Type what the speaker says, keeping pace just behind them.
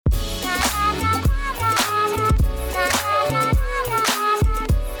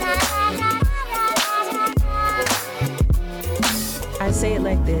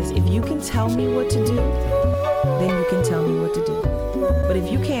can tell me what to do, then you can tell me what to do. But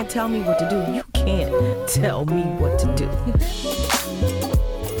if you can't tell me what to do, you can't tell me what to do.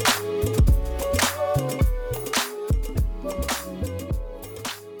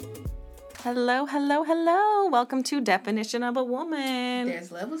 Hello, hello, hello. Welcome to Definition of a Woman.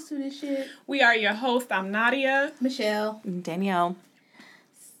 There's levels to this shit. We are your hosts. I'm Nadia. Michelle. Danielle.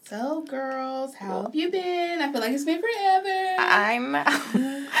 So, girls, how have you been? I feel like it's been forever.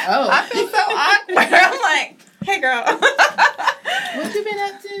 I feel so awkward. I'm like, hey, girl. What you been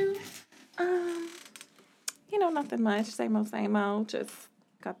up to? Nothing much. Same old. Just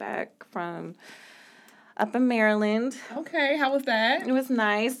got back from up in Maryland. Okay, how was that? It was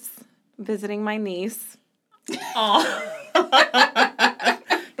nice visiting my niece. Oh.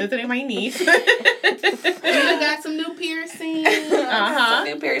 Visiting my niece. You got some new piercings. Some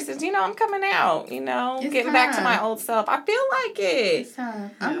new piercings. I'm coming out. It's getting back to my old self. I feel like it. It's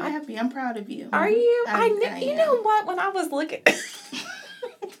time. I'm happy. I'm proud of you. Are you? I You know what? When I was looking...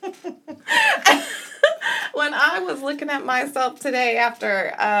 When I was looking at myself today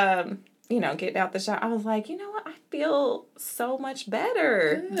after, getting out the shower, I was like, you know what? I feel so much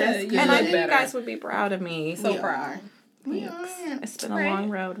better. That's good. And I knew you guys would be proud of me. So proud. We are. It's been a long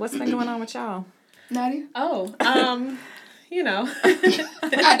road. What's been going on with y'all? Nadia? Oh, I don't know.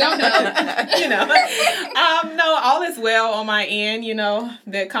 No, all is well on my end.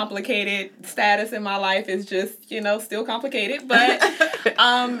 The complicated status in my life is just, still complicated. But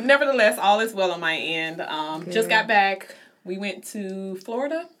nevertheless, all is well on my end. Just got back. We went to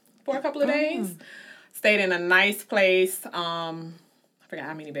Florida for a couple of days. Stayed in a nice place. I forgot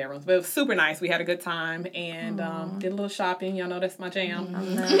how many bedrooms, but it was super nice. We had a good time and did a little shopping. Y'all know that's my jam.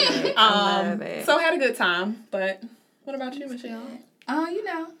 I love it. So had a good time. But what about you, Michelle?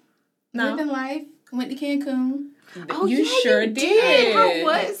 Living life. Went to Cancun. Oh, you yeah, sure you did. How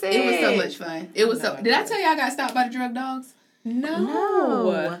was it? It was so much fun. It was so. Did I tell you I got stopped by the drug dogs?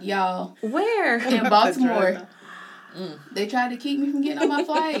 No. Y'all. Where? In Baltimore. They tried to keep me from getting on my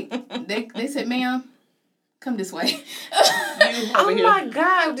flight. They said, ma'am, come this way. Oh my God!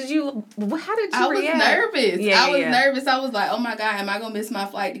 How did you react? I was nervous. Yeah, I was nervous. I was like, oh my God, am I gonna miss my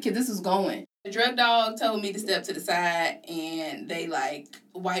flight? Because this was going. The drug dog told me to step to the side, and they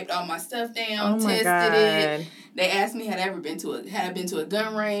wiped all my stuff down, tested it. They asked me had I been to a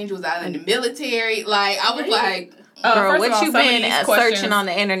gun range? Was I in the military? I was like. Girl, what all, you been searching on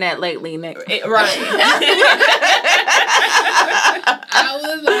the internet lately, Nick? Right. I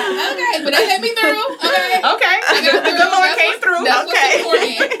was like, okay, but they let me through. Okay. I got the good Lord came through. That's what's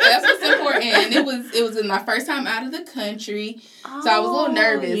important. That's what's important. And it was my first time out of the country, so I was a little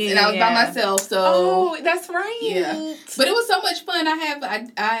nervous, and I was by myself. So that's right. Yeah, but it was so much fun.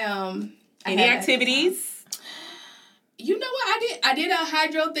 Any activities? You know what? I did a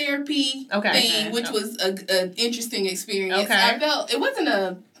hydrotherapy thing, which was an interesting experience. Okay. I felt it wasn't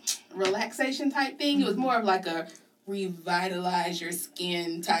a relaxation type thing. It was more of like a revitalize your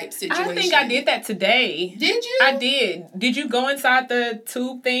skin type situation. I think I did that today. Did you? I did. Did you go inside the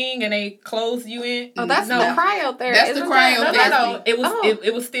tube thing and they closed you in? Oh, that's the cryotherapy. That's the cryotherapy. No.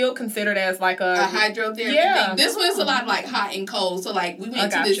 It was still considered as like a hydrotherapy thing. This was a lot of hot and cold. So we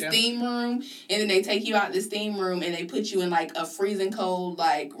went to this steam room, and then they take you out the steam room and they put you in a freezing cold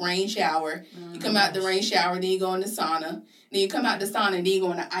rain shower. You come out the rain shower, then you go in the sauna. Then you come out the sauna, and then you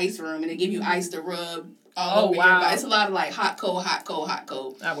go in the ice room, and they give you ice to rub all over your body. It's a lot of hot, cold, hot, cold, hot,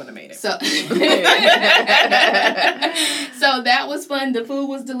 cold. I wouldn't have made it. So, so that was fun. The food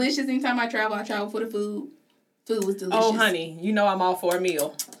was delicious. Anytime I travel for the food. Food was delicious. Oh, honey, I'm all for a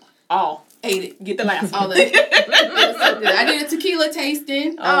meal. All. Ate it. Get the last one. All of it. It was so good. I did a tequila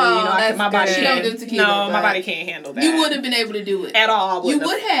tasting. My body she don't do tequila. No, my body can't handle that. You would have been able to do it. At all. You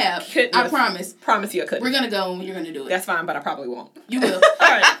would have. I promise. Promise you I couldn't. We're going to go and you're going to do it. That's fine, but I probably won't. You will. All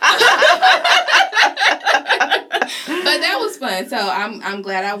right. But that was fun. So I'm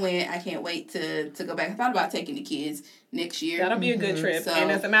glad I went. I can't wait to go back. I thought about taking the kids next year. That'll be a good trip. So,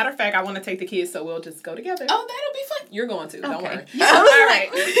 and as a matter of fact, I want to take the kids, so we'll just go together. Oh, that'll be fun. You're going to. Okay. Don't worry. Yeah, all right.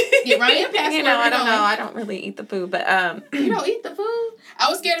 Get Ryan passport. I don't know. I don't really eat the food, but You don't eat the food? I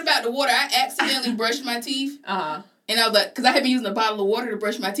was scared about the water. I accidentally brushed my teeth. And I was like, because I had been using a bottle of water to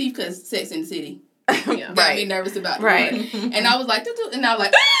brush my teeth because Sex and the City. Got me nervous about the water. And I was like, and I was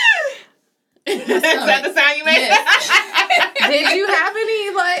like, Is that the sound you made? Yes. Did you have any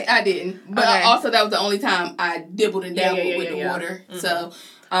I didn't, but also that was the only time I dibbled and dabbled with the water. Mm-hmm. So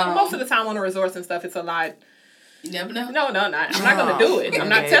most of the time on the resorts and stuff, it's a lot. You never know. No, I'm not going to do it. I'm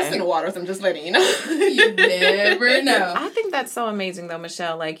not testing the waters. I'm just letting you know. You never know. I think that's so amazing, though,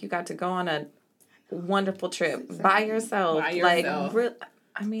 Michelle. You got to go on a wonderful trip by yourself.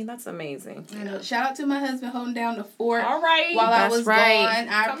 I mean, that's amazing. I know. Shout out to my husband holding down the fort. All right. While I was gone.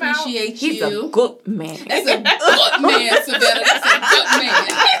 I appreciate you. He's a good man. That's a good man, Savannah. That's a good man.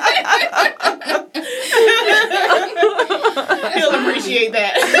 He'll appreciate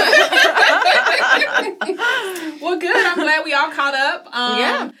that. Well, good. I'm glad we all caught up.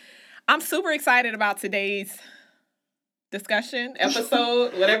 Yeah. I'm super excited about today's discussion,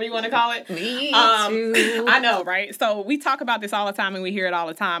 episode, whatever you want to call it. Me too. I know, right? So we talk about this all the time and we hear it all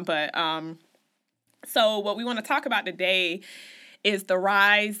the time. But so what we want to talk about today is the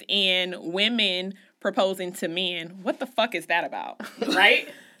rise in women proposing to men. What the fuck is that about? Right?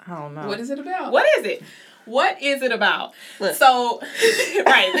 I don't know. What is it about? What is it? What is it about? Look. So,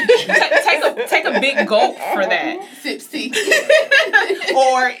 right, take a big gulp for that. Sip tea.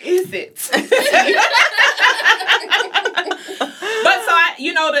 Or is it? But so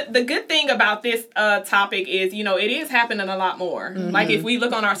the good thing about this topic is, it is happening a lot more. Mm-hmm. Like if we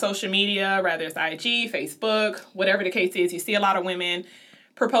look on our social media, whether it's IG, Facebook, whatever the case is, you see a lot of women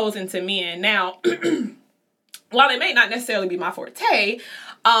proposing to men. Now, while it may not necessarily be my forte,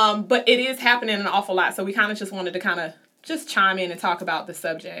 but it is happening an awful lot. So we kind of just wanted to just chime in and talk about the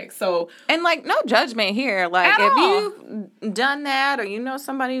subject. So, and no judgment here. Like if you've done that or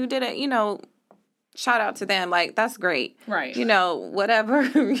somebody who did it, shout out to them. Like that's great. Right. Whatever,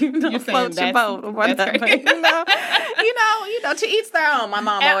 float your boat or whatever. To each their own, my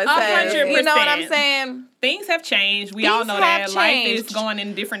mom always says. 100%. You know what I'm saying? Things have changed. We all know that changed. Life is going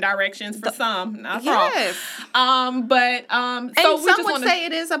in different directions for some, not for all. But and some would say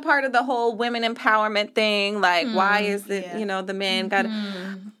it is a part of the whole women empowerment thing. Like, why is it the men got?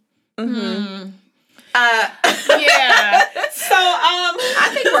 Yeah. So I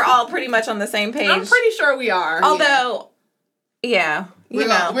think we're all pretty much on the same page. I'm pretty sure we are. Although, we're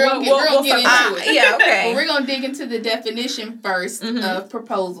gonna get into it. Yeah, okay. Well, we're gonna dig into the definition first of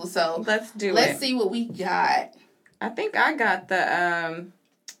proposal. So let's see what we got. I think I got the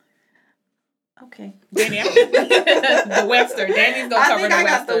okay. Danny, the Webster. Danny's gonna cover the Webster. I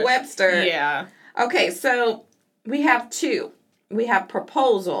got the Webster. Yeah. Okay, so we have two. We have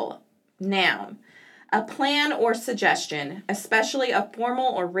proposal, noun. A plan or suggestion, especially a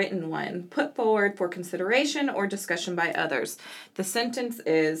formal or written one, put forward for consideration or discussion by others. The sentence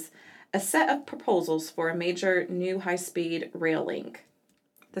is a set of proposals for a major new high-speed rail link.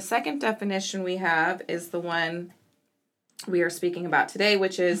 The second definition we have is the one we are speaking about today,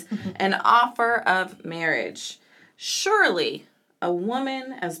 which is an offer of marriage. Surely a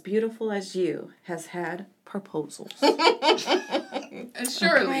woman as beautiful as you has had proposals. Surely. Okay.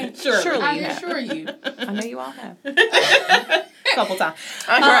 Surely I assure you. I know you all have. A couple times.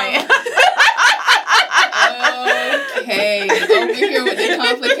 Right. Okay. Over here with the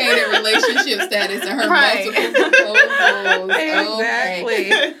complicated relationship status and her multiple proposals.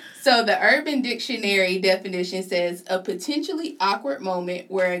 Exactly. Okay. So the Urban Dictionary definition says a potentially awkward moment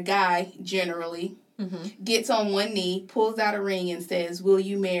where a guy generally gets on one knee, pulls out a ring, and says, "Will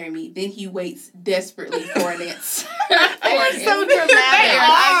you marry me?" Then he waits desperately for an answer. They're so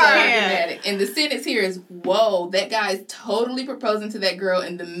dramatic. And the sentence here is, whoa, that guy is totally proposing to that girl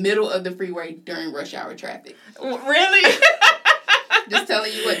in the middle of the freeway during rush hour traffic. Really? Just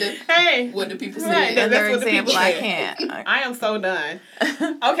telling you what the people say. Right, that's what example. The I can't. I am so done.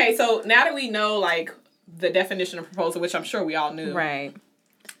 Okay, so now that we know the definition of proposal, which I'm sure we all knew. Right.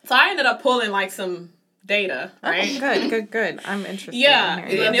 So I ended up pulling some data, right? Oh, good. I'm interested. Yeah,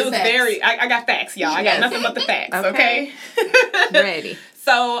 and it was I got facts, y'all. I got nothing but the facts, okay? Ready.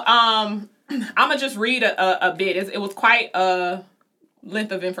 So I'm going to just read a bit. It was quite a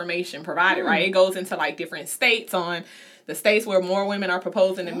length of information provided, right? It goes into different states on the states where more women are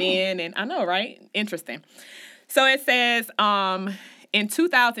proposing to men. And I know, right? Interesting. So it says in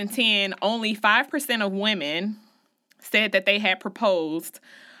 2010, only 5% of women said that they had proposed.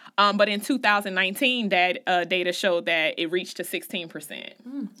 But in 2019, that data showed that it reached to 16%.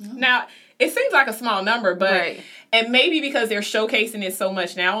 Mm-hmm. Now, it seems like a small number, but and maybe because they're showcasing it so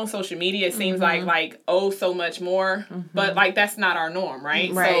much now on social media, it seems like so much more. Mm-hmm. But that's not our norm,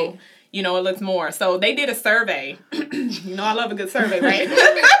 right? Right. So, it looks more. So they did a survey. I love a good survey, right?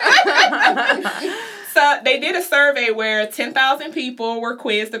 So they did a survey where 10,000 people were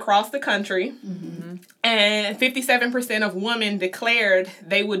quizzed across the country. Mm-hmm. And 57% of women declared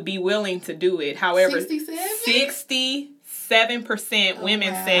they would be willing to do it. However, 67%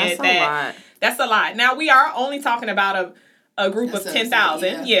 women said that's a lot. Now, we are only talking about a group of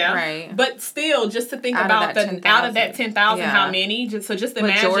 10,000. Yeah. Right. But still, just to think about out of that 10,000, how many? Just imagine.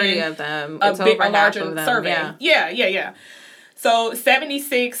 Majority of them. A larger survey. Yeah. So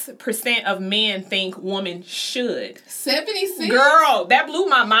 76% of men think women should. 76? Girl, that blew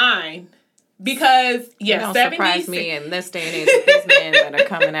my mind. Because, yes, don't surprise me in this day and age with these men that are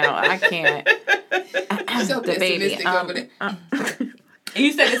coming out. I can't. So the baby. Over there.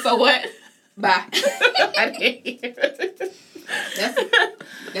 You said it, so what? Bye.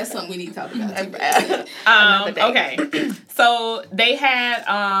 That's something we need to talk about. Okay. So they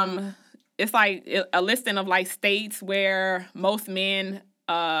had it's like a listing of like states where most men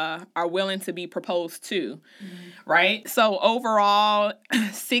are willing to be proposed to, right? So overall,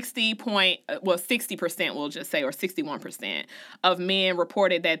 60%, we'll just say, or 61% of men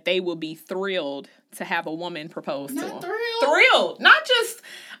reported that they will be thrilled to have a woman propose to them. Thrilled. Not just,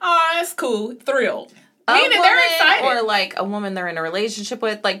 it's cool. Thrilled. Meaning they're excited. Or like a woman they're in a relationship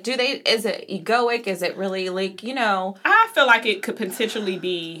with. Like, is it egoic? Is it really like, I feel like it could potentially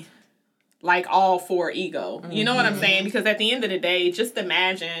be like all for ego. You know what I'm saying? Because at the end of the day, just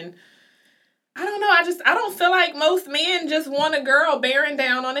imagine, I don't know, I don't feel like most men just want a girl bearing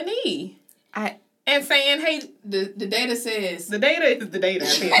down on a knee. And saying, hey, the data says. The data is the data.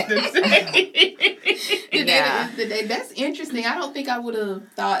 The data, that's interesting. I don't think I would have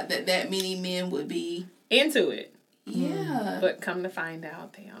thought that many men would be into it. Yeah. But come to find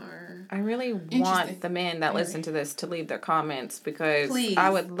out, they are. I really want the men that listen to this to leave their comments because I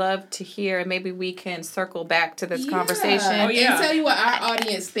would love to hear, and maybe we can circle back to this conversation. Oh, yeah. And tell you what our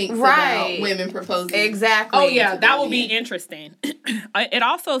audience thinks about women proposing. Exactly. Oh, yeah. That will be interesting. It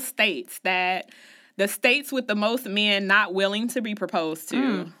also states that the states with the most men not willing to be proposed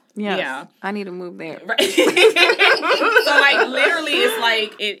to. Yes. Yeah. I need to move there. Right. So, like, literally, it's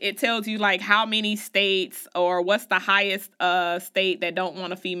like, it tells you, like, how many states or what's the highest state that don't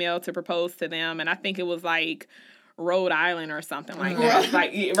want a female to propose to them. And I think it was, like, Rhode Island or something like that.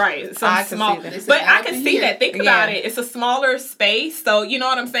 Like, right. Some small. But I can see that. Think about it. It's a smaller space. So, you know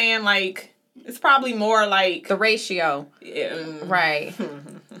what I'm saying? Like, it's probably more like... the ratio. Right.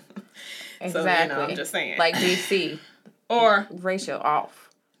 Exactly. So, I'm just saying. Like DC. Or... ratio off.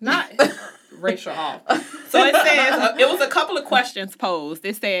 Not racial off. So it says, it was a couple of questions posed.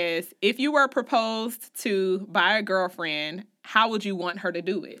 It says, if you were proposed to by a girlfriend, how would you want her to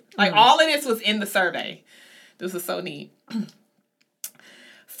do it? Like, all of this was in the survey. This is so neat.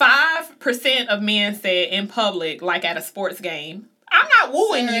 5% of men said in public, like at a sports game, I'm not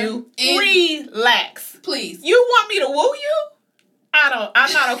wooing you. Relax. Please. You want me to woo you?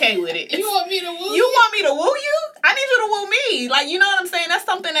 I'm not okay with it. You want me to woo you? You want me to woo you? I need you to woo me. Like, you know what I'm saying? That's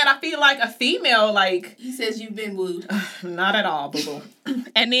something that I feel like a female, like... He says you've been wooed. Not at all, boo-boo.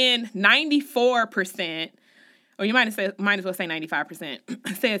 And then 94%, or you might as well say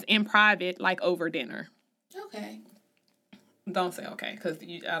 95%, says in private, like over dinner. Okay. Don't say okay, because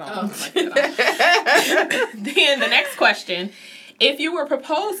I don't like that. Then the next question... If you were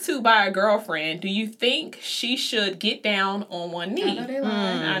proposed to by a girlfriend, do you think she should get down on one knee? I know they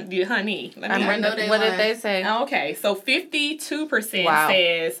lying. Honey. What did they say? Okay, so 52%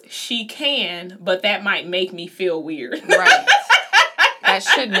 says she can, but that might make me feel weird. Right. That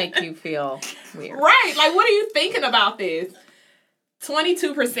should make you feel weird. Right. Like, what are you thinking about this?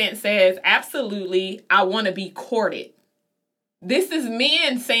 22% says, absolutely, I want to be courted. This is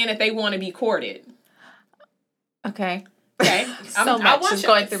men saying that they want to be courted. Okay. Okay. Much is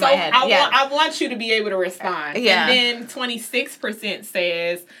going through my head. I want you to be able to respond. Yeah. And then 26%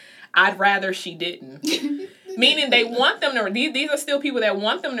 says, I'd rather she didn't. Meaning they want them to, these are still people that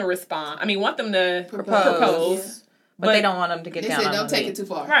want them to respond. I mean, want them to propose. Yeah. But they don't want them to get down on They said, don't take it too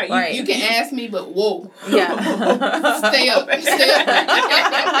far. Right. You can ask me, but whoa. Yeah. Stay up.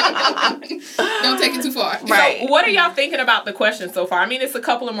 Don't take it too far. Right. So what are y'all thinking about the questions so far? I mean, it's a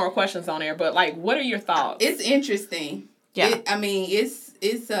couple of more questions on there, but like, what are your thoughts? It's interesting. Yeah. It's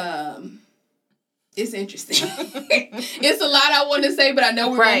interesting. It's a lot I want to say, but I know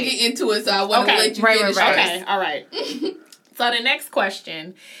we're going to get into it, so I want to let you finish. Okay, all right. So the next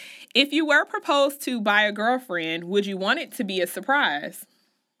question. If you were proposed to by a girlfriend, would you want it to be a surprise?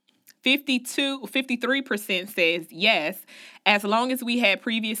 53% says yes, as long as we had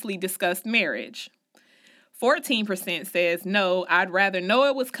previously discussed marriage. 14% says no, I'd rather know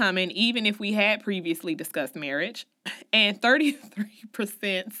it was coming even if we had previously discussed marriage. And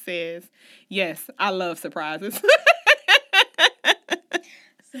 33% says yes, I love surprises.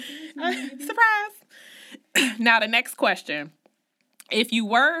 Surprise. Now the next question. If you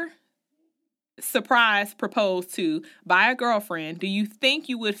were proposed to by a girlfriend, do you think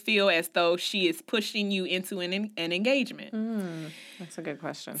you would feel as though she is pushing you into an engagement? That's a good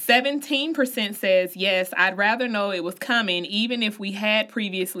question. 17% says, yes, I'd rather know it was coming even if we had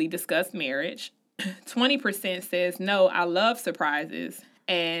previously discussed marriage. 20% says, no, I love surprises.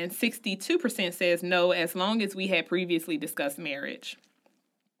 And 62% says, no, as long as we had previously discussed marriage.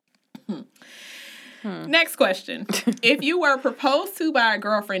 Next question. If you were proposed to by a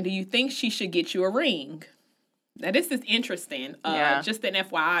girlfriend, do you think she should get you a ring? Now, this is interesting. Just an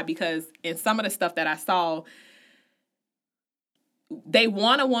FYI, because in some of the stuff that I saw, they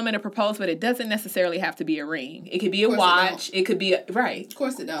want a woman to propose, but it doesn't necessarily have to be a ring. It could be a watch. It could be right. Of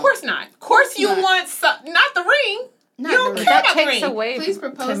course it don't. Of course not. Of course you want not the ring. Not you don't the care ring. about the Takes ring. away Please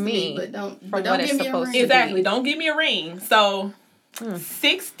propose to me, but don't give me a ring. Exactly. Don't give me a ring. So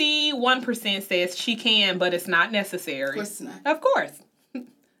 61% says she can, but it's not necessary. Of course it's not. Of course.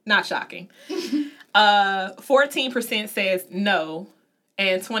 Not shocking. 14% says no,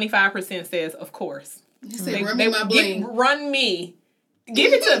 and 25% says of course. Run me my bling. Run me.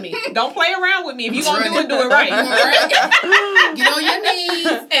 Give it to me. Don't play around with me. If you're going to do it right. Get on your knees.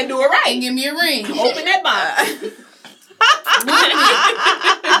 And do it right. And give me a ring. Open that box.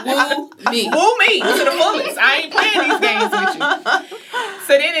 Woo me. Woo me to the fullest. I ain't playing these games with you.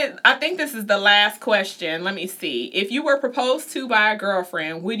 So then I think this is the last question. Let me see. If you were proposed to by a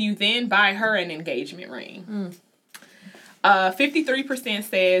girlfriend, would you then buy her an engagement ring? 53%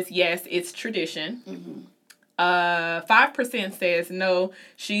 says yes, it's tradition. Mm-hmm. 5% says no,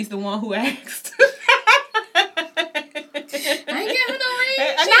 she's the one who asked. I ain't getting her no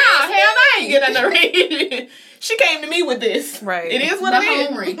ring. Nah, hell no, I ain't getting her no ring. She came to me with this. Right. It is what it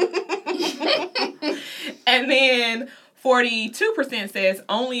is. And then 42% says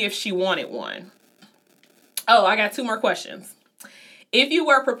only if she wanted one. Oh, I got 2 more questions. If you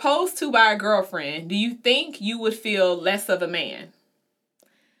were proposed to by a girlfriend, do you think you would feel less of a man?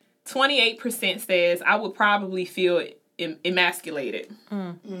 28% says I would probably feel emasculated.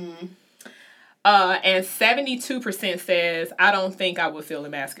 And 72% says I don't think I would feel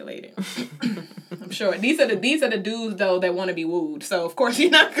emasculated. I'm sure these are the dudes though that want to be wooed. So of course you're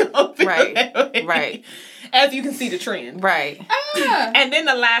not gonna feel that way. Right. As you can see the trend. Right. And then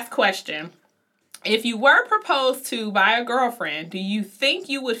the last question. If you were proposed to by a girlfriend, do you think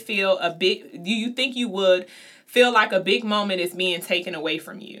you would feel like a big moment is being taken away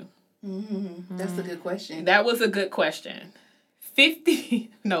from you? Mm-hmm. That's a good question. That was a good question.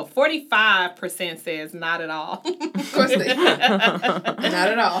 45% says not at all. Of course they not at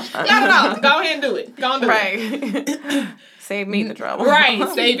all. Not at all. Go ahead and do it. Go on do it. Save me the trouble. Right.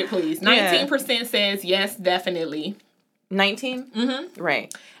 Save it, please. 19% says yes, definitely. 19? Mm-hmm.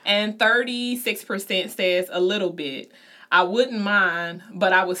 Right. And 36% says a little bit. I wouldn't mind,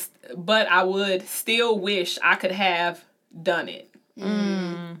 but I would still wish I could have done it.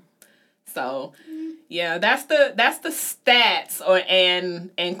 So, yeah, that's the stats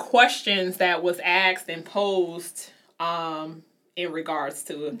and questions that was asked and posed in regards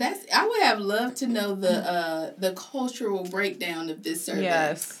to it. I would have loved to know the cultural breakdown of this survey.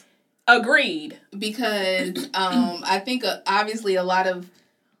 Yes. Agreed. Because I think obviously a lot of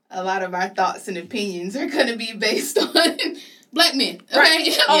our thoughts and opinions are going to be based on Black men. Okay?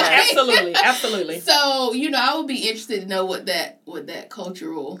 Right. Oh, absolutely. Absolutely. So, I would be interested to know what that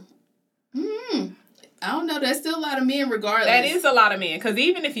cultural I don't know. There's still a lot of men regardless. That is a lot of men. Because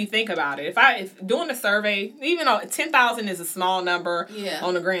even if you think about it, if doing a survey, even though 10,000 is a small number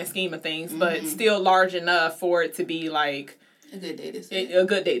on the grand scheme of things, but still large enough for it to be like a good data set. A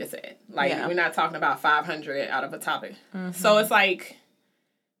good data set. Like, we're not talking about 500 out of a topic. So it's like,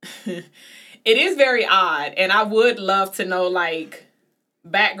 it is very odd. And I would love to know, like,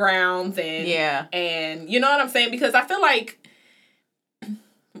 backgrounds and you know what I'm saying? Because I feel like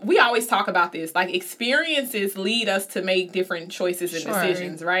we always talk about this, like experiences lead us to make different choices and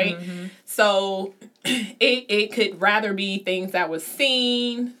decisions, right? So it could rather be things that was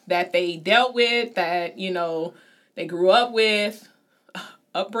seen, that they dealt with, that, they grew up with,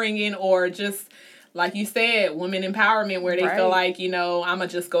 upbringing, or just, like you said, women empowerment, where they feel like, I'm going to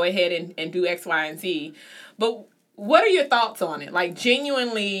just go ahead and do X, Y, and Z. But what are your thoughts on it? Like,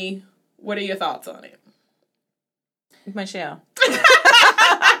 genuinely, what are your thoughts on it? Michelle.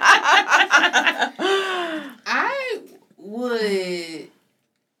 I would,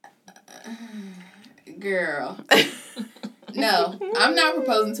 girl. No, I'm not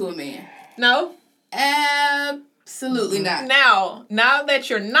proposing to a man. No? Absolutely not. Now that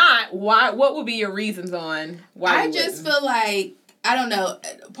you're not, what would be your reasons on why I just feel like, I don't know,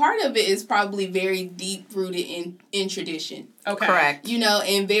 part of it is probably very deep-rooted in tradition. Okay. Correct.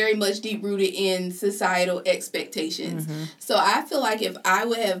 And very much deep-rooted in societal expectations. So I feel like if I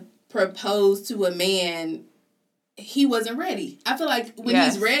would have proposed to a man, he wasn't ready. I feel like when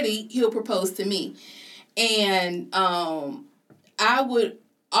he's ready, he'll propose to me. And I would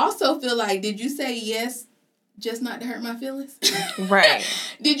also feel like, did you say yes just not to hurt my feelings? Right.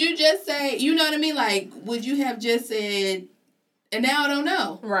 Did you just say, you know what I mean? Like, would you have just said, and now I don't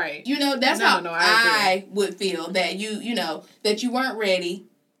know. Right. You know, that's how I would feel, that you know, that you weren't ready.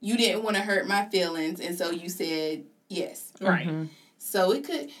 You didn't want to hurt my feelings, and so you said yes. Right. Mm-hmm. So it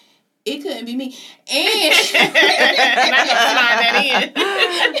couldn't be me. And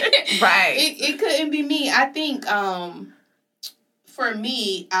right. It couldn't be me. I think for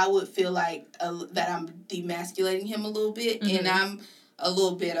me, I would feel like that I'm demasculating him a little bit, and I'm a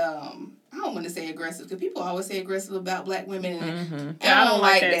little bit I don't want to say aggressive, because people always say aggressive about black women. And I don't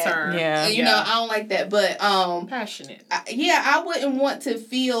like that term. Yeah. You know, I don't like that. But passionate. I wouldn't want to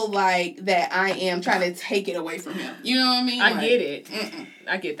feel like that I am trying to take it away from him. You know what I mean? I get it.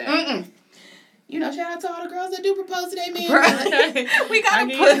 I get that. You know, shout out to all the girls that do propose to their men. Right. We gotta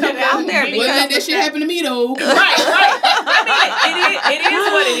put it out there. Because let that shit happen to me though. Right. I mean, it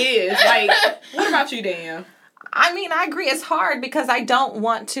is what it is. Like, what about you, Dan? I mean, I agree. It's hard because I don't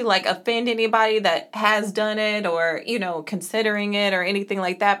want to like offend anybody that has done it or, you know, considering it or anything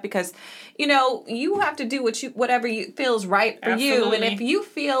like that, because, you know, you have to do whatever feels right for you. And if you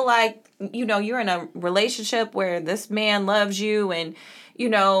feel like, you know, you're in a relationship where this man loves you and, you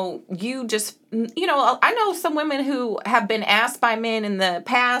know, you just, you know, I know some women who have been asked by men in the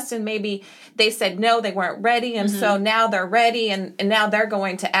past and maybe they said no, they weren't ready. And so now they're ready and now they're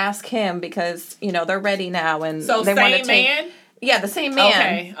going to ask him because, you know, they're ready now. And so they same man? Yeah, the same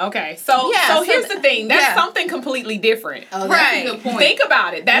man. Okay. So here's the thing. That's something completely different. Oh, that's a good point. Think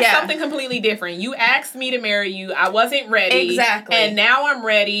about it. That's something completely different. You asked me to marry you. I wasn't ready. Exactly. And now I'm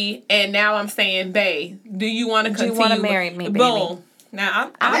ready. And now I'm saying, babe, do you want to continue? Do you want to marry me, baby? Boom.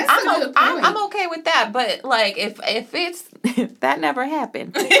 Now I'm okay with that, but like if that never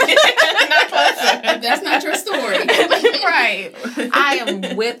happened, that's not your story, right? I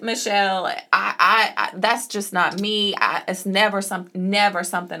am with Michelle. I that's just not me. It's never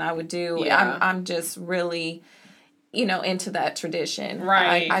something I would do. Yeah. I'm just really, you know, into that tradition.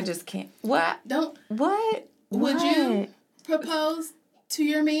 Right. I just can't. What? Would you propose to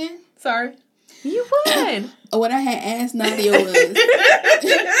your man? Sorry. You would. What I had asked Nadia was,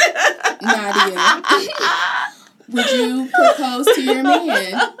 Nadia, would you propose to your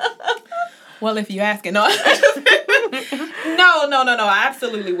man? Well, if you asking, no. No, I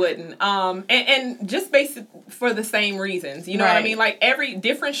absolutely wouldn't. And just basic for the same reasons. You know what I mean? Like every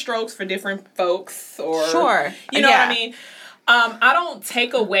different strokes for different folks, or sure. You know what I mean? I don't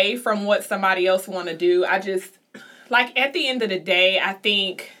take away from what somebody else want to do. I just like at the end of the day, I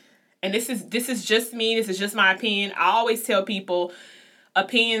think. And this is just me. This is just my opinion. I always tell people,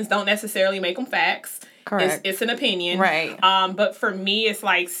 opinions don't necessarily make them facts. Correct. It's an opinion. Right. But for me, it's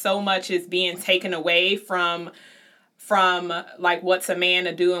like so much is being taken away from like what's a man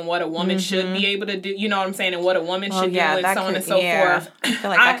to do and what a woman should be able to do. You know what I'm saying? And what a woman should do and so on and so forth. I feel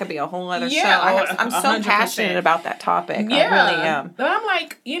like that could be a whole other show. I'm so 100%. Passionate about that topic. Yeah. I really am. But I'm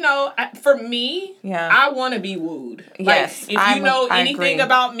like, you know, for me, I want to be wooed. Yes. Like, if you know anything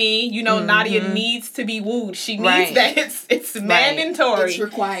about me, you know Nadia needs to be wooed. She needs that. It's mandatory. It's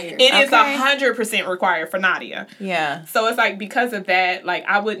required. It is 100% required for Nadia. Yeah. So it's like, because of that, like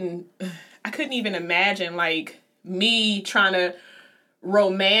I couldn't even imagine like me trying to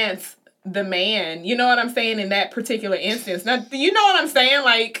romance the man, you know what I'm saying, in that particular instance. Now, you know what I'm saying?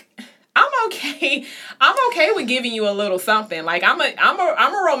 Like, I'm okay with giving you a little something. Like, I'm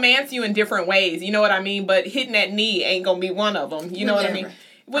a romance you in different ways, you know what I mean? But hitting that knee ain't gonna be one of them, you know what I mean?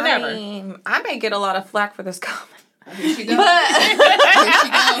 Whatever. I mean, I may get a lot of flack for this comment. Here she goes. That's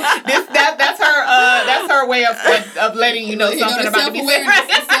her way of letting you know something about to be said.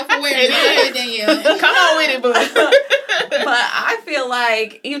 Self-awareness. Danielle. Come on with it, boo. But I feel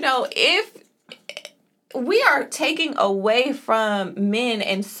like, you know, if we are taking away from men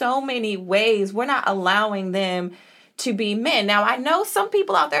in so many ways, we're not allowing them to be men. Now, I know some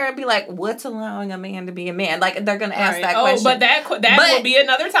people out there would be like, what's allowing a man to be a man? Like, they're going to ask that question. But that will be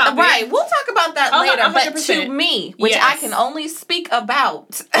another topic. Right. We'll talk about that later. 100%. But to me, which I can only speak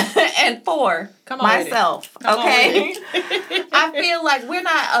about and for myself, okay? I feel like we're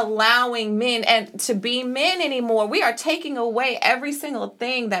not allowing men to be men anymore. We are taking away every single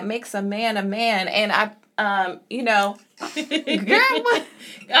thing that makes a man. And you know, girl,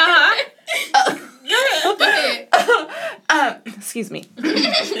 excuse me.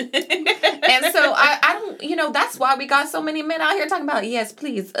 And so I don't, you know, that's why we got so many men out here talking about, yes,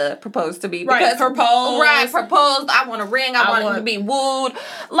 please propose to me. Because, proposed. I want a ring. I want to be wooed.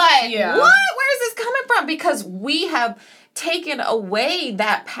 Like, what? Where is this coming from? Because we have taken away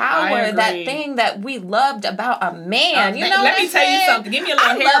that power, that thing that we loved about a man. You know, let me tell you something. Give me a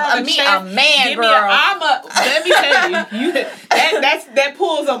little hair on the chest. A man, girl. Let me tell you, that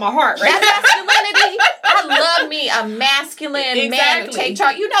pulls on my heart, right? That masculinity. I love me a masculine man who take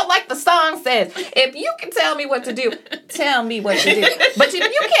charge. You know, like the song says, if you can tell me what to do, tell me what to do. But if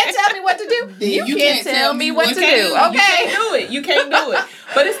you can't tell me what to do, you can't tell me what to do. Okay, You can't do it.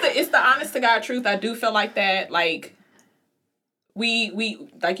 But it's the honest to God truth. I do feel like that. Like we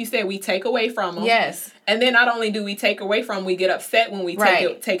like you said, we take away from them. Yes. And then not only do we take away from them, we get upset when we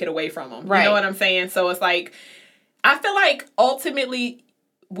take it away from them. Right. You know what I'm saying? So it's like, I feel like ultimately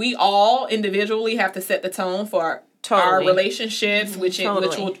we all individually have to set the tone for our relationships, which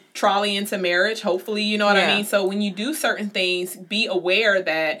will trolley into marriage, hopefully, you know what I mean? So when you do certain things, be aware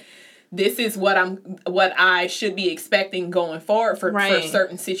that this is what I should be expecting going forward for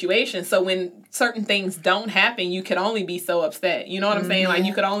certain situations. So when certain things don't happen, you can only be so upset. You know what I'm saying? Like,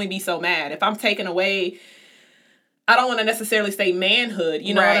 you could only be so mad. If I'm taking away, I don't want to necessarily say manhood,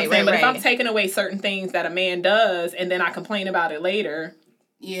 you know what I'm saying? But if I'm taking away certain things that a man does and then I complain about it later,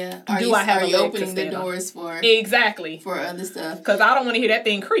 yeah. Are you opening the doors for other stuff? Because I don't want to hear that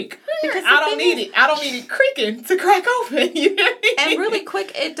thing creak. I don't need it. I don't need it creaking to crack open. You know what I mean? And really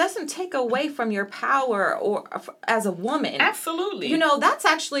quick, it doesn't take away from your power or as a woman. Absolutely. You know, that's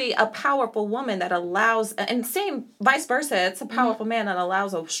actually a powerful woman that allows, and same vice versa. It's a powerful man that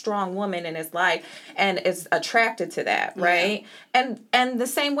allows a strong woman in his life and is attracted to that, right? And the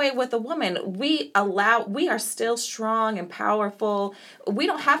same way with a woman, we are still strong and powerful. We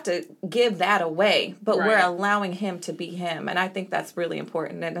don't have to give that away, but we're allowing him to be him. And I think that's really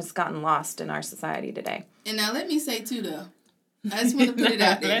important, and it's gotten lost in our society today. And now let me say too, though. I just want to put it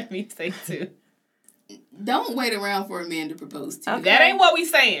out there. Let me say too. Don't wait around for a man to propose to you. Okay. That ain't what we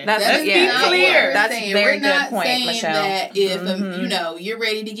saying. Let's be clear. That's a very good point, Michelle. That if you're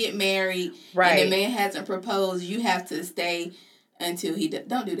ready to get married and the man hasn't proposed, you have to stay until he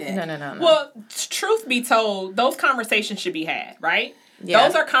don't do that. No. Well, truth be told, those conversations should be had, right? Yeah.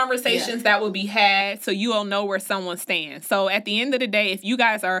 Those are conversations that will be had so you'll know where someone stands. So at the end of the day, if you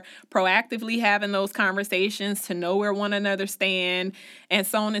guys are proactively having those conversations to know where one another stand and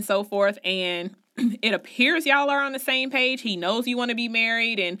so on and so forth, and it appears y'all are on the same page, he knows you want to be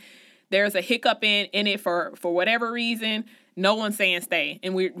married, and there's a hiccup in it for whatever reason, no one's saying stay.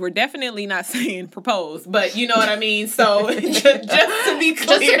 And we're definitely not saying propose, but you know what I mean? So just to be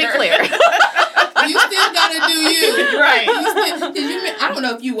clear. You still gotta do you. Right. I don't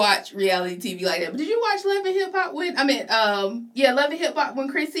know if you watch reality TV like that, but did you watch Love and Hip Hop Love and Hip Hop when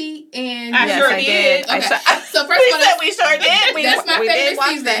Chrissy and... I sure did. Okay. So first of all, we sure did. That's my favorite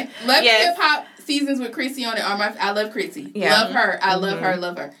season. Love and Hip Hop seasons with Chrissy on it are I love Chrissy. Yeah. Love her. I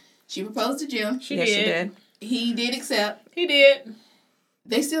love her. She proposed to Jim. She did. He did accept. He did.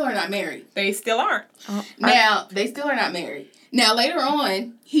 They still are not married. They still aren't. They still are not married. Now, later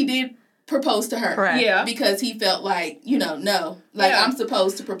on, he did propose to her. Correct. Yeah. Because he felt like, no. Like, I'm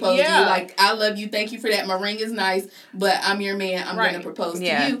supposed to propose to you. Like, I love you. Thank you for that. My ring is nice, but I'm your man. I'm going to propose to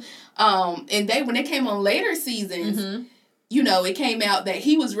you. And when they came on later seasons, it came out that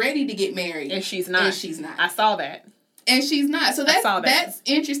he was ready to get married. And she's not. I saw that. And she's not. So that's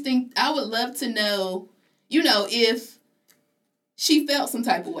interesting. I would love to know, if she felt some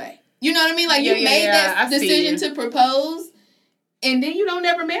type of way. You know what I mean? Like, you made that decision to propose, and then you don't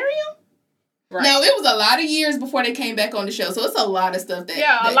ever marry him? Right. Now, it was a lot of years before they came back on the show, so it's a lot of stuff that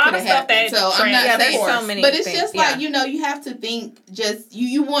a lot of stuff that so I'm not saying, so many but it's things, just like, you have to think, just,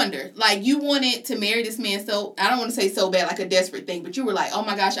 you wonder, like, you wanted to marry this man, so, I don't want to say so bad, like a desperate thing, but you were like, oh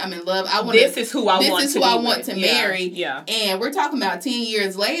my gosh, I'm in love, this is who I want to marry, and we're talking about 10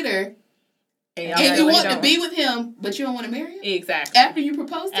 years later, and you want to be with him, but you don't want to marry him? Exactly. After you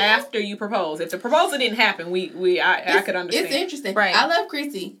propose to him? After you propose. If the proposal didn't happen, I could understand. It's interesting. Right. I love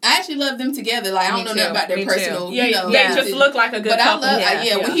Chrissy. I actually love them together. Like, I don't know nothing about their personal, they just look like a good couple. I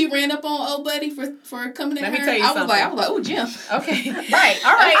love, when he ran up on old buddy for coming to her, I was like, oh, Jim. Okay. Right.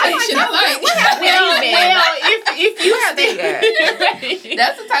 All right. If you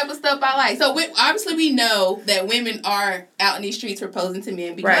that's the type of stuff I like. So, obviously, we know that women are out in these streets proposing to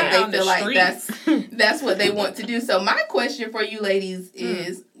men because they feel like that's what they want to do. So my question for you ladies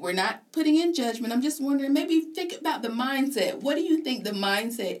is, we're not putting in judgment. I'm just wondering, maybe think about the mindset. What do you think the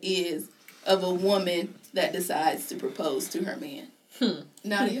mindset is of a woman that decides to propose to her man?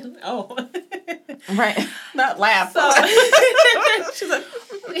 Nadia? Oh. Right. Not laugh. So, she's like,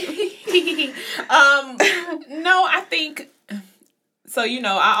 no, I think, so,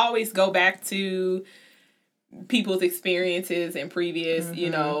 I always go back to people's experiences and previous,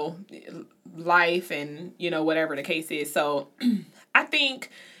 life and, whatever the case is. So I think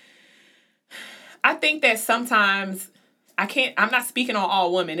that sometimes I'm not speaking on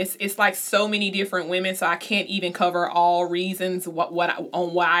all women. It's like so many different women, so I can't even cover all reasons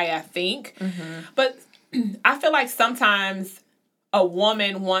why I think. Mm-hmm. But I feel like sometimes a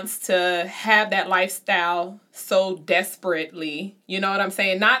woman wants to have that lifestyle so desperately. You know what I'm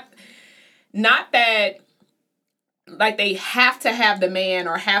saying? Not that like they have to have the man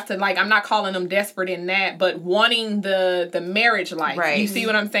or have to, like, I'm not calling them desperate in that, but wanting the marriage life. Right. You see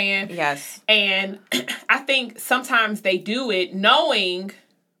what I'm saying? Yes. And I think sometimes they do it knowing,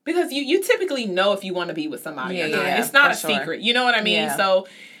 because you typically know if you want to be with somebody or not. Yeah, it's not a secret. You know what I mean? Yeah. So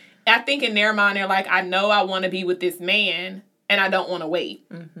I think in their mind, they're like, I know I want to be with this man and I don't want to wait.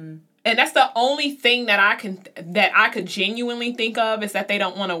 Mm-hmm. And that's the only thing that I could genuinely think of, is that they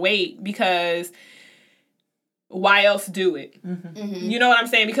don't want to wait, because why else do it? Mm-hmm. Mm-hmm. You know what I'm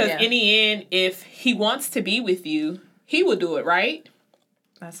saying? Because in the end, if he wants to be with you, he will do it, right?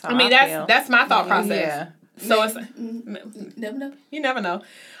 That's how I feel. That's my thought process. Yeah. So it's never know. You never know,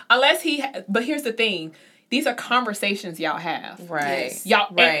 unless but here's the thing: these are conversations y'all have, right? Yes.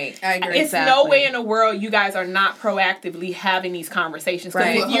 Y'all, right? I agree. It's no way in the world you guys are not proactively having these conversations.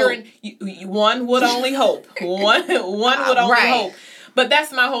 Because if you're one would only hope. One would only hope. But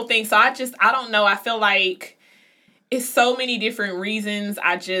that's my whole thing. So I don't know. I feel like it's so many different reasons.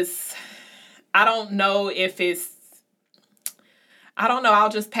 I don't know if it's, I don't know. I'll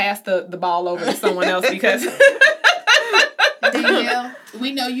just pass the ball over to someone else, because Danielle,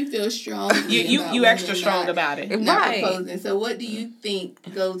 we know you feel strong. You extra strong about it. Not proposing. So what do you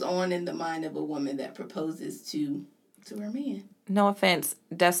think goes on in the mind of a woman that proposes to her man? No offense,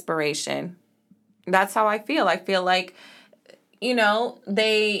 desperation. That's how I feel. I feel like,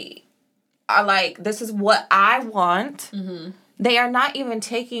 they are like, this is what I want. Mm-hmm. They are not even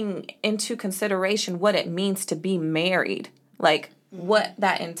taking into consideration what it means to be married. Like, what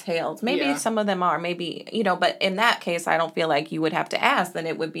that entails. Maybe some of them are, maybe, but in that case, I don't feel like you would have to ask. Then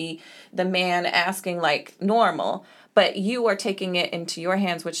it would be the man asking like normal. But you are taking it into your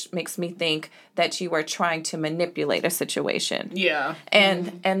hands, which makes me think that you are trying to manipulate a situation. Yeah.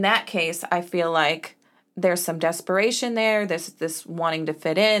 And in that case, I feel like there's some desperation there. There's this wanting to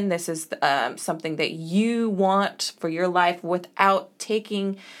fit in. This is something that you want for your life without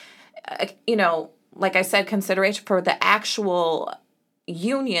taking, like I said, consideration for the actual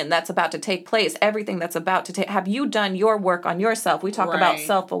union that's about to take place, everything that's about to take. Have you done your work on yourself? We talk about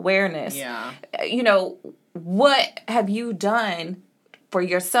self-awareness. Yeah. What have you done for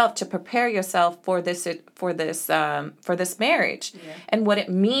yourself to prepare yourself for this marriage and what it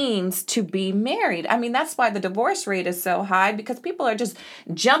means to be married? I mean, that's why the divorce rate is so high, because people are just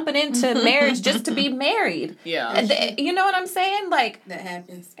jumping into marriage just to be married. Yeah. And you know what I'm saying? Like, that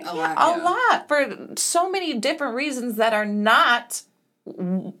happens a lot. A lot, for so many different reasons that are not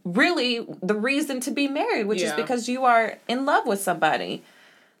really the reason to be married, which is because you are in love with somebody,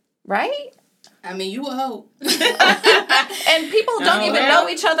 right? I mean, you will hope. And people don't even know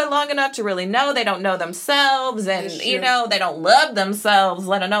each other long enough to really know. They don't know themselves, and they don't love themselves,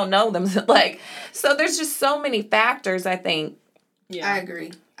 let alone know them. So there's just so many factors, I think. Yeah, I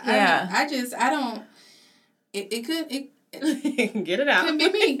agree. Yeah, I don't. It could. Get it out. It can be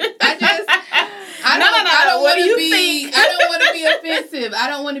me. I don't want to be. I don't want to be offensive. I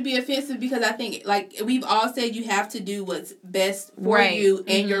don't want to be offensive, because I think, like we've all said, you have to do what's best for you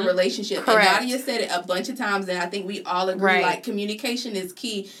and your relationship. Correct. And Nadia said it a bunch of times, and I think we all agree. Like, communication is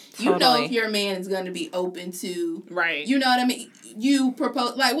key. Totally. You know if your man is going to be open to. Right. You know what I mean? You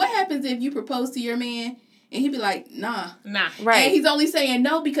propose. Like, what happens if you propose to your man and he'd be like, nah. Right. And he's only saying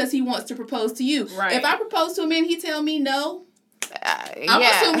no because he wants to propose to you. Right. If I propose to a man, he tell me no. I'm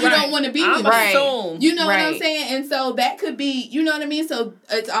assuming you don't want to be with me. You know what I'm saying? And so that could be, you know what I mean? So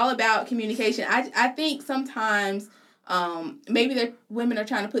it's all about communication. I think sometimes maybe women are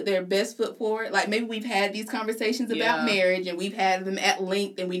trying to put their best foot forward. Like, maybe we've had these conversations about marriage, and we've had them at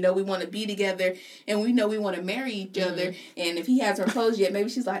length, and we know we want to be together, and we know we want to marry each other. And if he hasn't proposed yet, maybe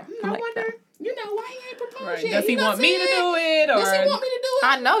she's like, I wonder, why he ain't proposed yet? Does he want me to do it? Or does he want me to do it?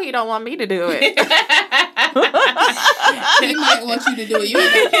 I know he don't want me to do it. He might want you to do it.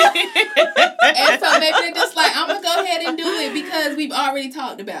 And so maybe they're just like, I'm going to go ahead and do it because we've already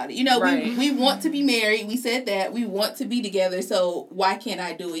talked about it. We want to be married. We said that. We want to be together. So why can't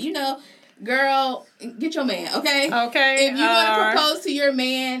I do it? Girl, get your man, okay? Okay. If you want to propose to your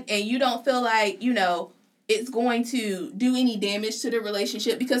man and you don't feel like, it's going to do any damage to the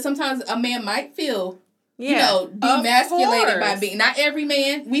relationship, because sometimes a man might feel demasculated by being. Not every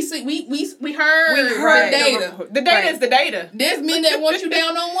man. We heard data. The data is the data. There's men that want you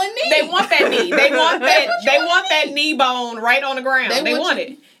down on one knee. They want that knee. They want that knee bone right on the ground. They want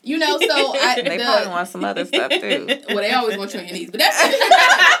it. You know, so they probably want some other stuff too. Well, they always want you on your knees, but that's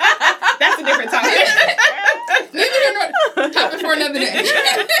a different topic. Topic for another day. A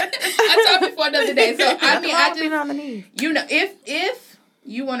topic for another day. So I just on the knee. You know, if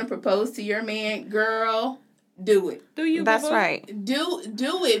you want to propose to your man, girl, do it. Do you? That's right. Do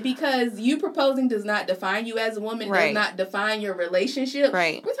it, because you proposing does not define you as a woman. Does not define your relationship.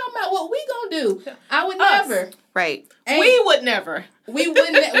 Right. We're talking about what we gonna do. I would never. Right. And we would never. We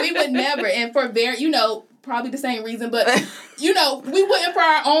would never. And for probably the same reason, but we wouldn't for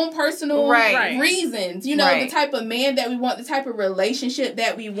our own personal reasons. The type of man that we want, the type of relationship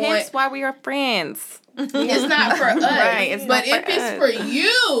that we want. That's why we are friends. It's not for us. Right. It's for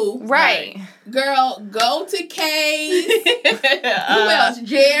you. Right. Girl, go to Kay's. Who else?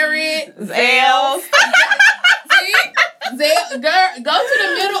 Jared. Zales. Girl, go to the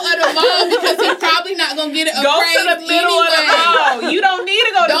middle of the mall because he's probably not gonna get it appraised. Go to the middle of the mall. You don't need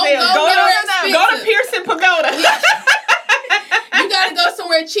to go to Zales. Go to Pearson Pagoda. You gotta go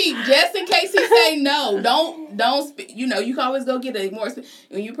somewhere cheap just in case he say no. Don't. You can always go get a more.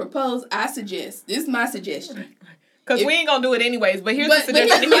 When you propose, I suggest. This is my suggestion. Because we ain't gonna do it anyways. But here's the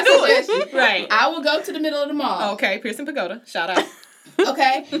suggestion. If you do it, right? I will go to the middle of the mall. Okay, Pearson Pagoda. Shout out.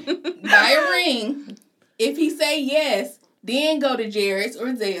 Okay, buy a ring. If he say yes, then go to Jared's or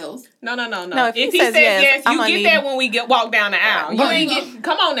Zales. No. No, if he says yes, you get that when we walk down the aisle. You ain't get.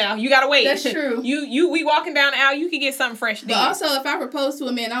 Come on now, you gotta wait. That's true. We walking down the aisle. You can get something fresh. But also, if I propose to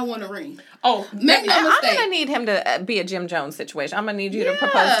a man, I want a ring. Oh, make no mistake. I'm gonna need him to be a Jim Jones situation. I'm gonna need you to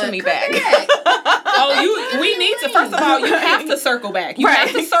propose to me back. We need to. First of all, you have to circle back. You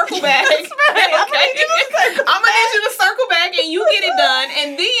have to circle back. Okay. I'm gonna need you to circle back and you get it done,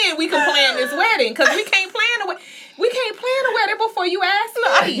 and then we can plan this wedding because we can't plan a wedding. We can't plan a wedding before you ask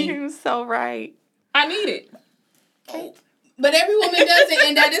me. You're so right. I need it. Oh. But every woman does it,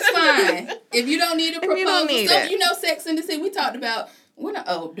 and that is fine. If you don't need a proposal, Sex and the City. We talked about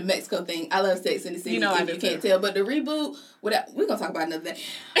the Mexico thing. I love Sex and the City. I do can't tell, but the reboot. We're gonna talk about another day.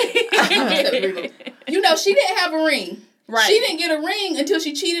 She didn't have a ring. Right. She didn't get a ring until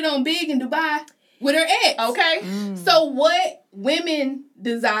she cheated on Big in Dubai with her ex. Okay. So what women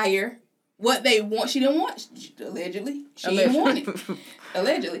desire. What they want, she didn't want. Allegedly, she didn't want it.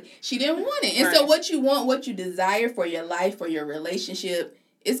 Allegedly, she didn't want it. And so what you want, what you desire for your life, for your relationship,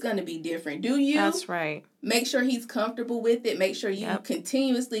 it's going to be different. Do you? That's right. Make sure he's comfortable with it. Make sure you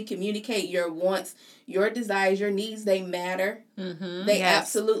continuously communicate your wants, your desires, your needs. They matter. Mm-hmm. They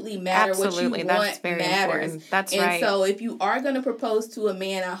absolutely matter. Absolutely. What you That's want very matters. Important. That's and right. And so if you are going to propose to a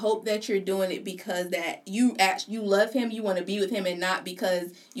man, I hope that you're doing it because that you love him, you want to be with him, and not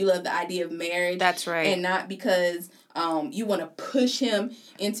because you love the idea of marriage. That's right. And not because you want to push him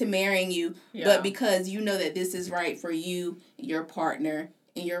into marrying you, but because you know that this is right for you, your partner,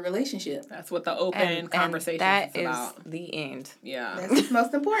 in your relationship. That's what the open conversation is about. That is the end. Yeah. That's what's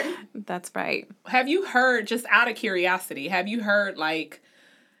most important. That's right. Have you heard, just out of curiosity, have you ever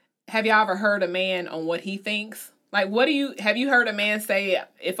heard a man on what he thinks? Like, have you heard a man say,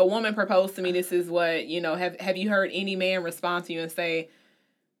 if a woman proposed to me, this is what, have you heard any man respond to you and say,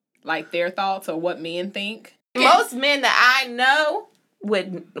 like, their thoughts or what men think? Most men that I know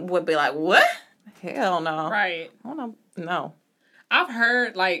would be like, what? Hell no. Right. No. I've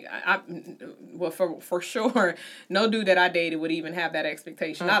heard, for sure, no dude that I dated would even have that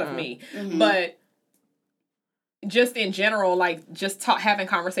expectation. Not of me. Mm-hmm. But just in general, like, just having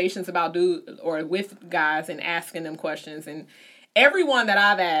conversations about dude or with guys and asking them questions. And everyone that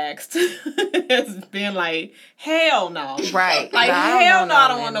I've asked has been like, hell no. Right. Like, hell no, I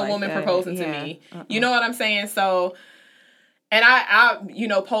don't want no woman proposing to me. You know what I'm saying? So, and I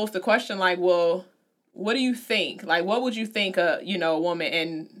posed the question like, well, what do you think? Like, what would you think a woman?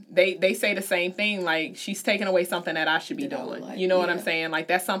 And they say the same thing. Like, she's taking away something that I should be doing. Like, you know what I'm saying? Like,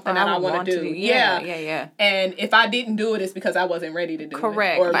 that's something that I want to do. Yeah. And if I didn't do it, it's because I wasn't ready to do it.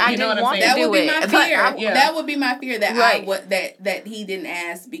 Correct. Or, but I didn't want to do it. That would be my fear that that he didn't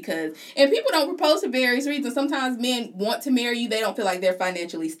ask because, and people don't propose for various reasons. Sometimes men want to marry you. They don't feel like they're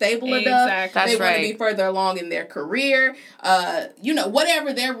financially stable enough. They want to be further along in their career.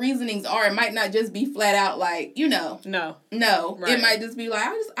 Whatever their reasonings are, it might not just be flat out like, no. Right. It might just be like,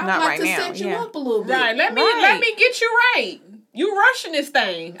 I'd like to set you up a little bit. Right. Let me get you right. You rushing this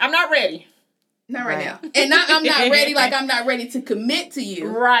thing. I'm not ready. Not right now. And I'm not ready, like I'm not ready to commit to you.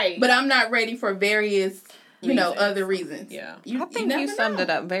 Right. But I'm not ready for various other reasons. Yeah. I think you summed it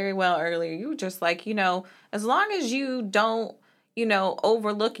up very well earlier. You were just like, as long as you don't,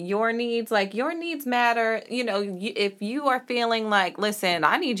 overlook your needs, like your needs matter. If you are feeling like, listen,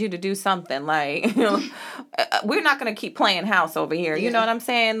 I need you to do something, like, we're not going to keep playing house over here. You know what I'm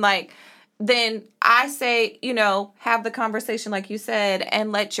saying? Like, then I say, have the conversation like you said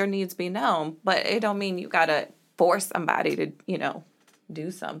and let your needs be known. But it don't mean you got to force somebody to, do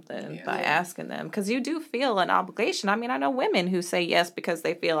something by asking them, because you do feel an obligation. I mean, I know women who say yes because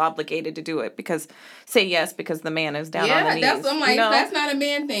they feel obligated to do it, because the man is down on the knees. That's what I'm like. That's not a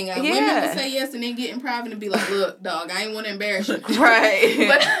man thing. Women will say yes and then get in private and be like, "Look, dog, I ain't want to embarrass you." Right.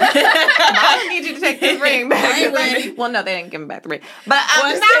 But I need you to take this ring back. I ain't ready. Well, no, they didn't give him back the ring. But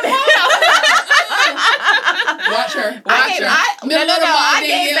Watch her. I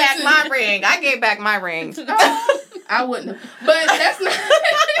gave back my ring. I gave back my ring. I wouldn't have. But that's not...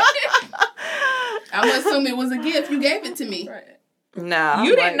 I'm assuming it was a gift. You gave it to me. Right. No.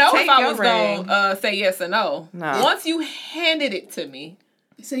 You didn't know if I was going to say yes or no. No. Once you handed it to me.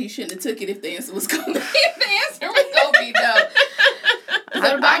 So you shouldn't have took it if the answer was going to be no.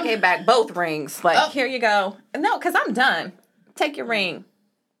 I gave back both rings. Like, here you go. No, because I'm done. Take your ring.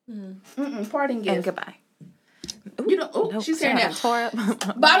 Parting gift. And goodbye. She's here now.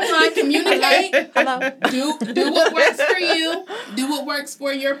 Bottom line, communicate. Hello. Do what works for you. Do what works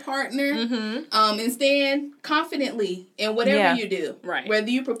for your partner. And stand confidently in whatever you do. Right. Whether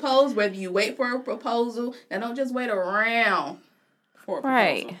you propose, whether you wait for a proposal, and don't just wait around for a proposal.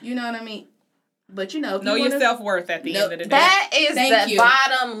 Right. You know what I mean? But know your self-worth at the end of the day. That is the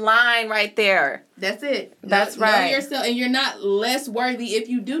bottom line right there. That's it. That's right. Know yourself, and you're not less worthy if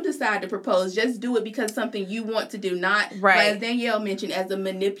you do decide to propose. Just do it because something you want to do, not as Danielle mentioned, as a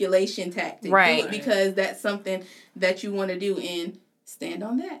manipulation tactic. Right. Do it because that's something that you want to do, and stand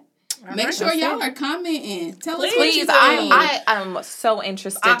on that. Make sure y'all are commenting. Tell us what you think. I am so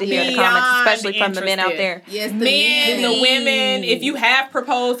interested to hear the comments, especially from the men out there. Yes, the men, the women. If you have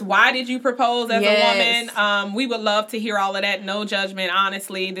proposed, why did you propose as a woman? We would love to hear all of that. No judgment,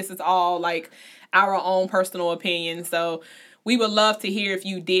 honestly. This is all like our own personal opinion. So we would love to hear if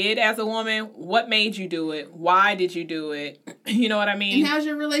you did as a woman. What made you do it? Why did you do it? You know what I mean? And how's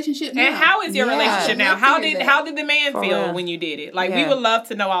your relationship now? And how is your relationship now? How did the man feel when you did it? Like, we would love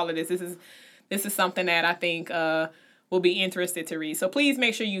to know all of this. This is something that I think will be interested to read. So please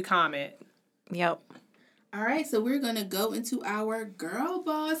make sure you comment. Yep. All right, so we're going to go into our Girl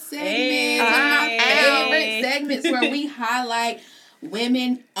Boss segment. One of my favorite segments where we highlight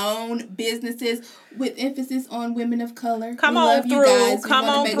women-owned businesses with emphasis on women of color. Come on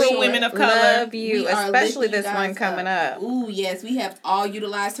through, women of color. Love you, especially this one coming up. Ooh, yes, we have all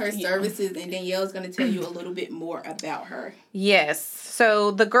utilized her services, and Danielle's going to tell you a little bit more about her. Yes.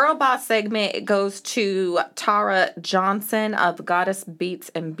 So the Girl Boss segment goes to Tara Johnson of Goddess Beats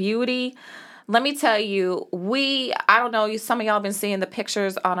and Beauty. Let me tell you, I don't know, some of y'all have been seeing the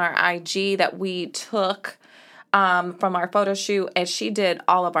pictures on our IG that we took from our photo shoot, and she did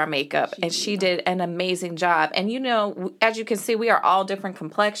all of our makeup, and she did an amazing job. And as you can see, we are all different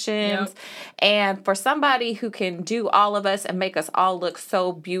complexions, and for somebody who can do all of us and make us all look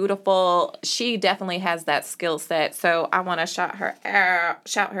so beautiful, she definitely has that skill set. So I want to shout her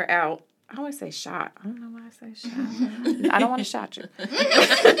out. I always say shot. I don't know why I say shot. I don't want to shout you.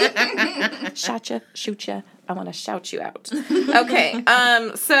 Shot you, shoot you. I want to shout you out. Okay.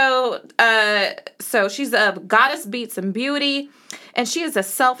 So she's a Goddess Beats and Beauty, and she is a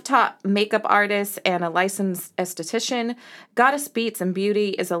self-taught makeup artist and a licensed esthetician. Goddess Beats and Beauty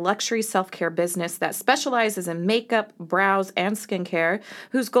is a luxury self-care business that specializes in makeup, brows, and skincare,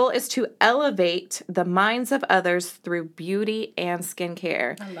 whose goal is to elevate the minds of others through beauty and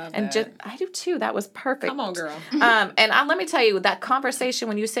skincare. I love that. I do too. That was perfect. Come on, girl. Let me tell you, that conversation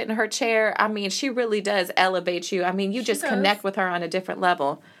when you sit in her chair, I mean, she really does elevate you. I mean, you just connect with her on a different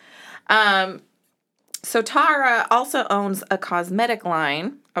level. So Tara also owns a cosmetic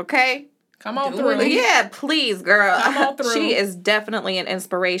line, okay? Come on through. Yeah, please, girl. Come on through. She is definitely an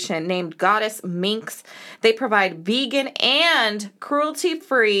inspiration. Named Goddess Minx. They provide vegan and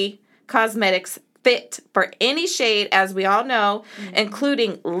cruelty-free cosmetics fit for any shade, as we all know,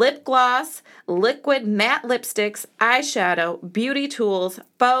 including lip gloss, liquid matte lipsticks, eyeshadow, beauty tools,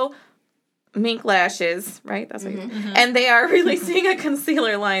 faux mink lashes, right? That's what and they are releasing a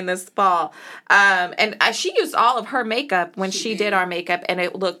concealer line this fall. She used all of her makeup when she did our makeup, and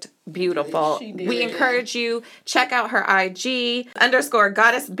it looked beautiful. We encourage you, check out her IG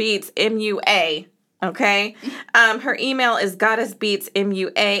 _Goddess Beats MUA. Okay. Her email is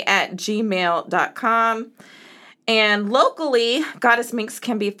goddessbeatsmua@gmail.com. And locally, Goddess Minx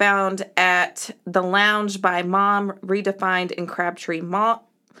can be found at The Lounge by Mom Redefined in Crabtree Mall.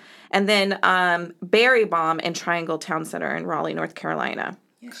 And then Berry Bomb in Triangle Town Center in Raleigh, North Carolina.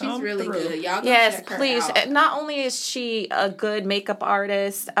 Yeah, she's really good. Y'all yes, please. Not only is she a good makeup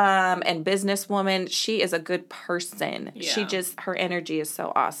artist and businesswoman, she is a good person. Yeah. Her energy is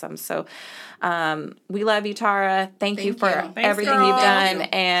so awesome. So we love you, Tara. Thank you for everything you've done.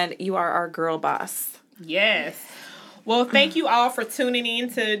 And you are our girl boss. Yes. Well, thank you all for tuning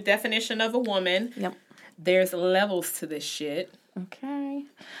in to Definition of a Woman. Yep. There's levels to this shit. Okay.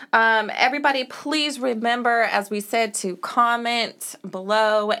 Everybody, please remember, as we said, to comment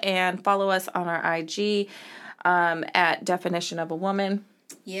below and follow us on our IG at Definition of a Woman.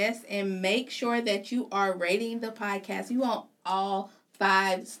 Yes, and make sure that you are rating the podcast. We want all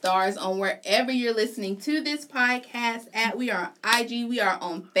 5 stars on wherever you're listening to this podcast at. We are on IG. We are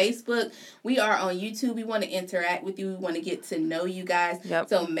on Facebook. We are on YouTube. We want to interact with you. We want to get to know you guys. Yep.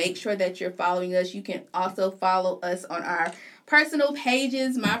 So make sure that you're following us. You can also follow us on our personal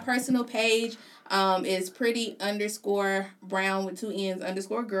pages. My personal page is pretty_brown with 2 N's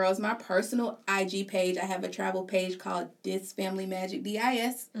 _girls. My personal IG page, I have a travel page called Dis Family Magic,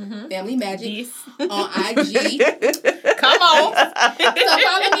 DIS, Family Magic on IG. Come on. So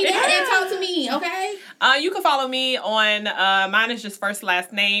follow me there and talk to me, okay? You can follow me on, mine is just first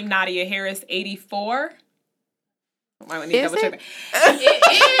last name, Nadia Harris 84. I need to double check that.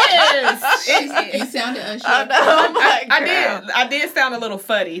 It is. You sounded unsure. I did sound a little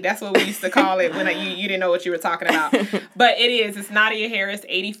fuddy. That's what we used to call it when you didn't know what you were talking about. But it is. It's Nadia Harris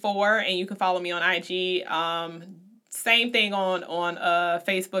 84, and you can follow me on IG. Same thing on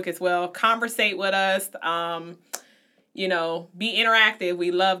Facebook as well. Conversate with us. Be interactive. We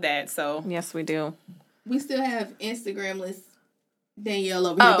love that. So yes, we do. We still have Instagram lists. Danielle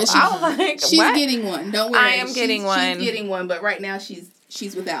over here, but she's getting one. Don't worry, I am getting one. She's getting one, but right now she's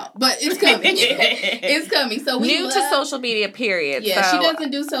without. But it's coming. It's coming. So we new to social media. Period. Yeah, so. She doesn't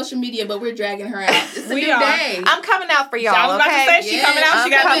do social media, but we're dragging her out. It's a new day. I'm coming out for y'all. I was about to say she's coming out.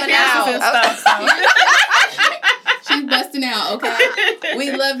 She got stuff. So. She's busting out. Okay.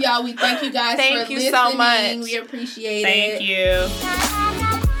 We love y'all. We thank you guys. Thank for you listening. so much. We appreciate it. Thank you.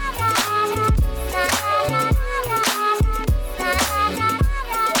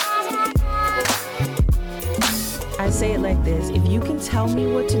 I say it like this: if you can tell me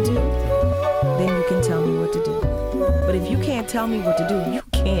what to do, then you can tell me what to do. But if you can't tell me what to do, you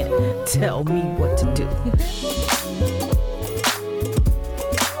can't tell me what to do.